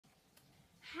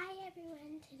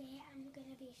today I'm going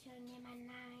to be showing you my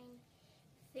 9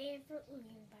 favorite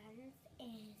loom buns,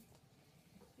 and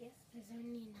yes, there's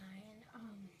only 9,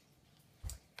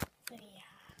 so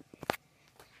yeah,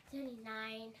 there's only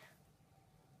 9,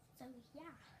 so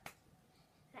yeah,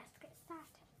 let's get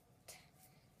started.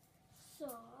 So,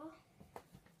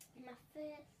 my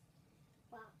first,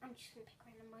 well, I'm just going to pick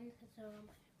random ones because they're all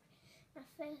my favorite. My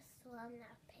first one that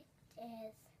I picked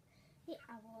is the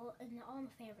owl, and they're all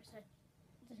my favorites, so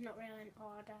there's not really an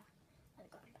order.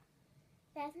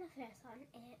 There's my first one,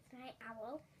 and it's my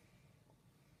owl.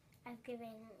 I've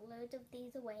given loads of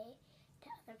these away to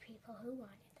other people who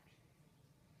wanted them.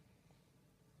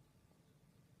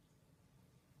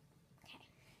 Okay.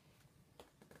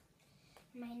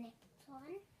 My next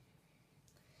one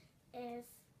is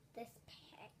this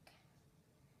pig.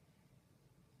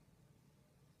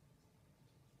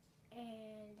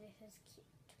 And this is cute.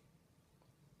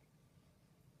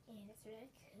 And it's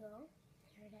really cool.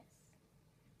 Here it is.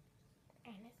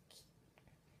 And it's cute.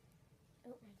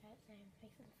 Oh my god, I'm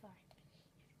facing forward.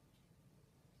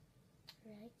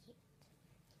 Really cute.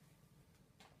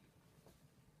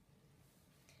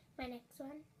 My next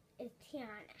one is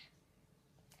Tiana.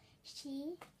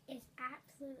 She is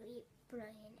absolutely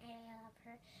brilliant, and I love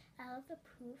her. I love the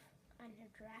poof on her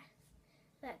dress.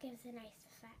 That gives a nice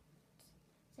effect.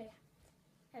 So yeah,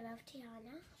 I love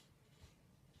Tiana.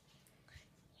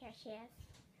 Here she is.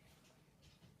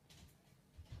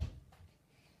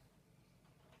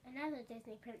 Another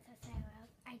Disney princess I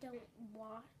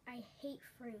love. I hate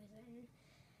Frozen,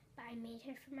 but I made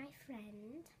her for my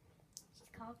friend.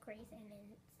 She's called Grace, and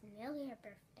it's nearly her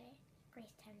birthday.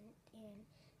 Grace turned in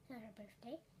on her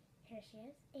birthday. Here she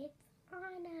is. It's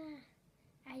Anna.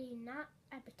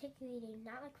 I particularly do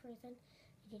not like Frozen.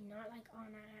 I do not like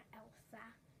Anna, Elsa,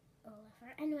 Olaf,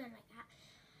 anyone like that.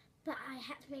 But I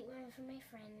had to make one for my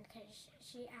friend because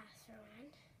she asked for one.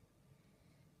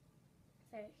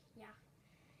 So yeah,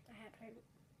 I had to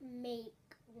make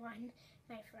one.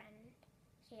 My friend,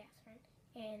 she asked for it.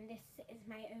 And this is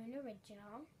my own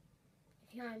original.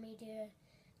 If you want me to do a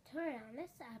tutorial on this,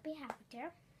 I'll be happy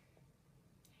to.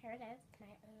 Here it is,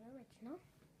 my own original.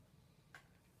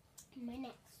 My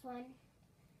next one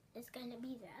is going to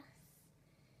be this.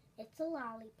 It's a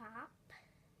lollipop.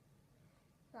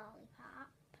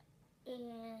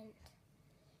 And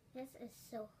this is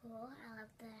so cool. I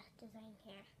love the design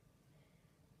here.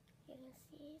 You can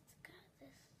see it's got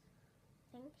this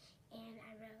thing, and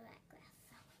I really like this.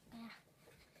 So yeah.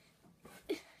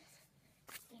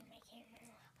 Zoom my camera a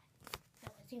little bit. No,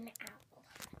 zoom it out a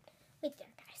little bit. Wait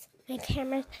there, guys. My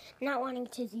camera's not wanting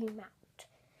to zoom out.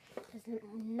 Does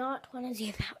not want to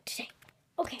zoom out today.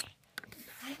 Okay.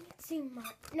 I can zoom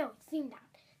out. No, it's zoomed out.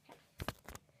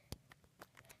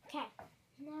 Okay.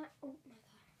 Now, oh my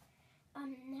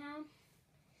god. Now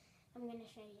I'm gonna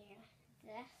show you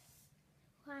this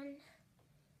one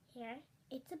here.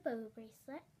 It's a bow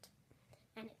bracelet,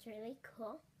 and it's really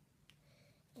cool,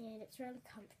 and it's really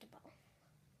comfortable.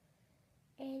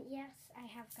 And yes, I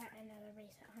have got another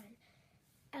bracelet on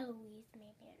Eloise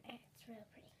maybe, and it's real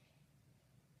pretty.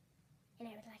 And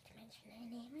I would like to mention her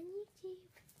name on YouTube.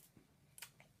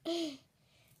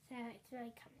 So it's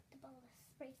really comfortable,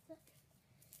 this bracelet.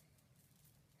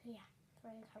 Yeah, it's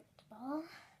really comfortable.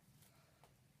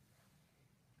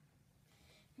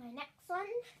 My next one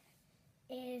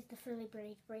is the Frilly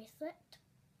Braid bracelet.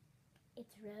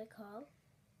 It's really cool,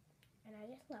 and I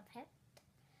just love it.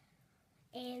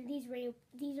 And these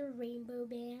are rainbow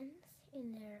bands,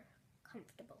 and they're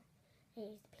comfortable. I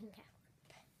use the pink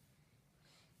outfit.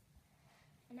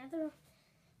 Another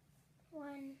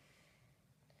one,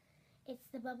 it's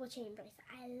the bubble chain bracelet.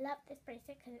 I love this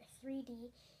bracelet because it's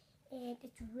 3D, and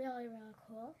it's really, really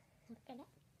cool. Look at it.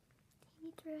 See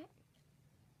me through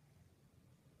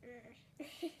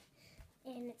it?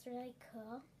 And it's really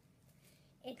cool.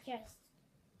 It just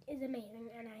is amazing,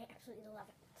 and I absolutely love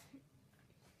it.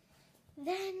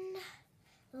 Then,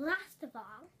 last of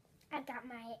all, I got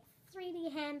my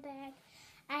 3D handbag.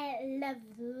 I love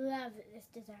this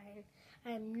design.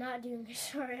 I'm not doing a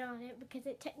tutorial on it because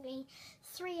it took me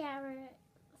 3 or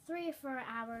 4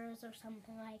 hours or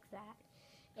something like that.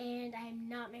 And I'm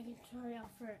not making a tutorial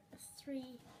for a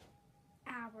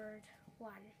 3-hour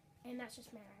one. And that's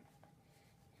just my rabbit.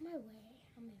 In my way,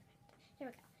 I'll move it. There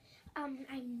we go.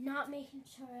 I'm not making a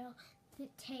tutorial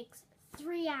that takes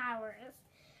 3 hours.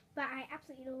 But I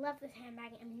absolutely love this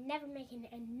handbag. I'm never making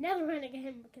another one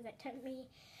again because it took me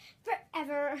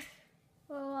forever.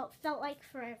 Well, it felt like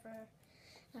forever.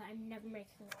 So I'm never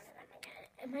making one of them again.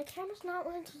 And my camera's not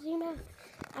wanting to zoom out.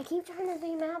 I keep trying to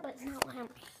zoom out, but it's not letting me.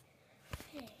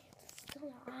 Hey, it's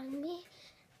still not on me.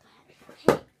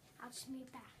 But hey, I'll just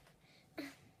move back.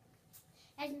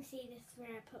 As you can see, this is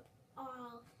where I put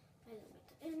all my little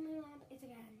bits in my lamp. It's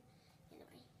again,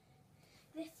 anyway.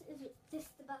 This is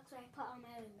the box where I put all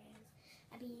my loom bands.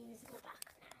 I'll be using the box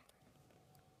now.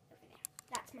 Over there.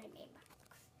 That's my main box.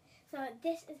 So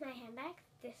this is my handbag.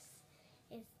 This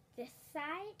is this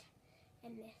side,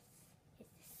 and this is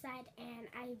this side, and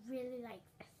I really like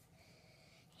this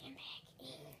handbag.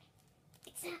 And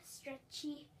it's not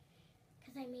stretchy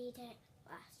because I made it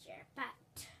last year,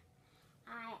 but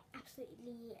I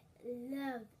absolutely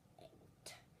love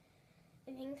it.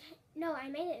 I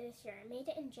made it this year. I made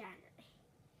it in January.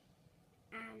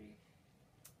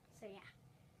 So yeah,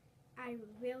 I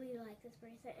really like this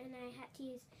bracelet, and I had to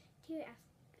use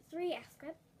 3 S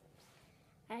clips.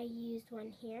 I used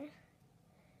one here,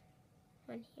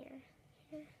 one here,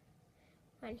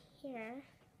 one here,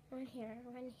 one here,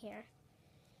 one here,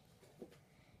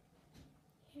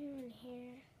 one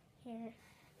here,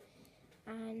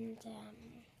 and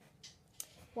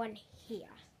one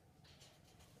here.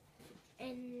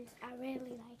 And I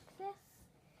really like this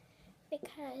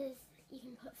because you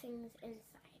can put things inside.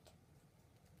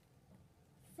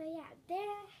 So yeah,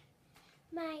 there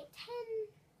my 10,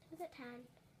 was it 10?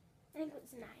 I think it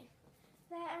was 9.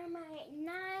 There are my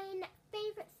 9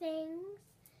 favorite things,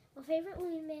 or favorite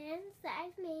loom bands that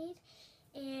I've made.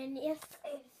 And yes,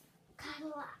 I've got a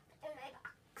lot in my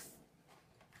box.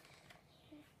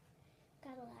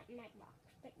 Got a lot in my box,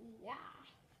 but yeah.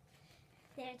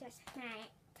 They're just my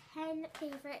 10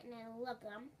 favorite, and I love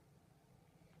them.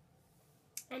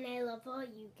 And I love all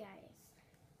you guys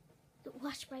that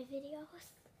watch my videos.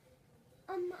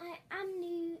 I'm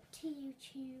new to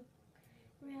YouTube,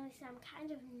 really, so I'm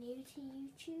kind of new to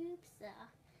YouTube, so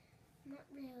I'm not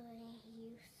really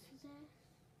used to this.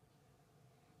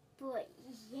 But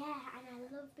yeah, and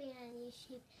I love being on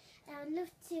YouTube, and I would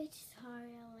love to do a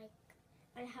tutorial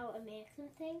on how to make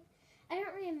something. I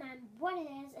don't really mind what it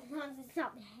is as long as it's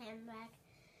not the handbag,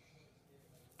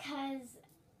 because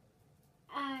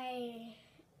I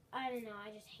don't know, I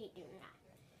just hate doing that.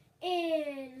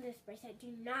 In this bracelet,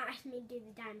 do not ask me to do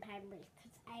the diamond pattern bracelet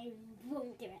because I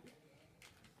won't do it.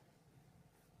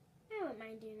 I won't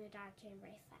mind doing the diamond chain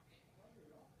bracelet.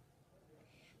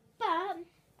 But,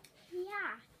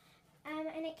 yeah.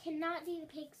 And I cannot do the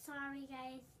pink, sorry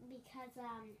guys, because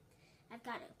I've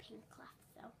got no pink left,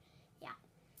 so yeah.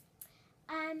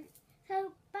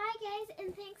 So bye guys,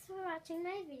 and thanks for watching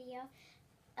my video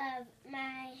of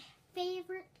my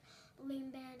favorite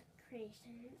loom band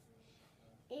creations.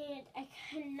 And I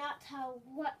cannot tell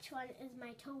which one is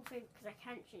my total favorite because I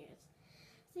can't choose.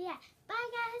 So yeah, bye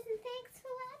guys, and thanks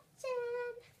for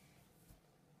watching.